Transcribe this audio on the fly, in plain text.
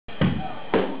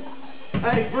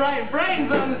Hey,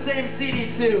 Brighton's on the same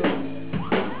CD too.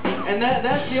 And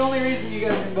that's the only reason you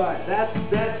guys can buy it. That's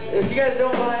if you guys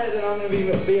don't buy it, then I'm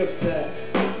gonna be upset.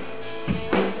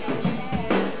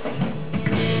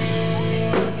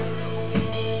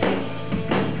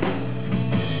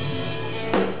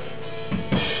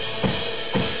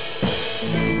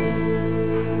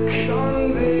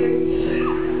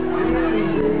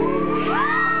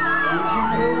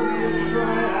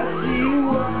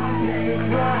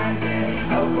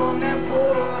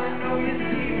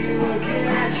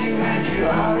 You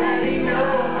already know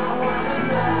I wanna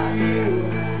love you.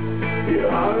 You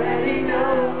already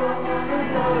know I wanna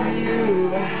love you.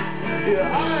 You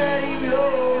already know.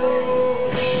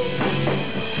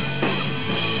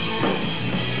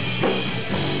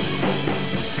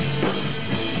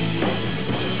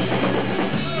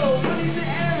 Oh, money's the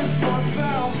air is on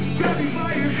foul. Grab me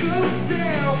by your clothes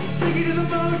down. Take you to the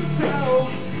motel.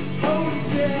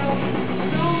 Hotel.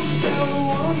 Don't tell,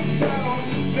 won't tell.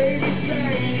 Baby,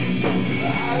 say.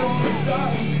 I don't wanna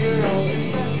stop you, girl. It's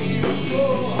not you, so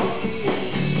on me.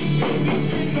 Baby,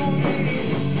 stick on me.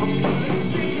 I'm gonna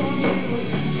stick on you.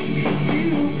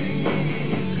 You pick me.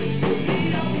 Baby,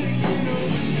 I'll pick you.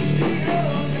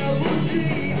 C-O-double-G.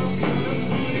 I'm gonna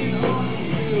put it on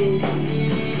you.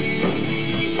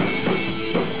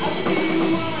 I see you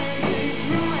whining,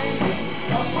 crying.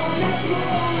 Up on that floor,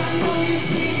 I know you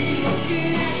see me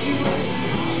looking at you.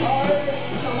 Alright,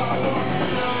 so I wanna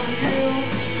love you.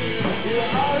 You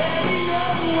already know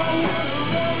I wanna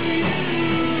love you.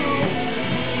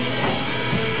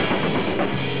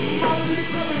 I'm really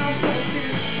coming on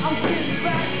second. I'm getting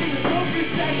back to the broken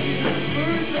section.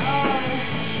 First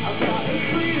I've got a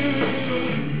clear view.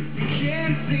 You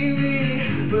can't see me,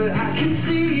 but I can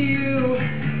see you.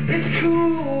 It's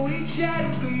cool, we chat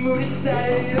at the movie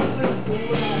side. You're the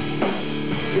fool.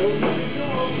 You're gonna go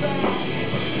back.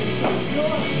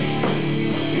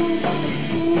 You're gonna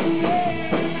fool me.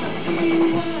 I see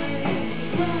you.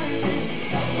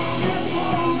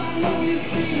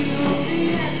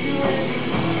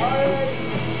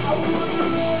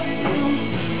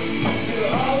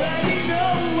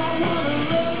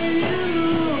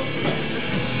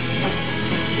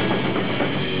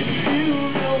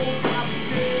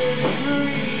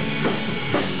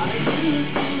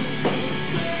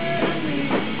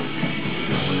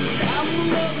 I'm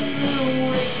loving the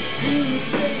way you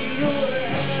say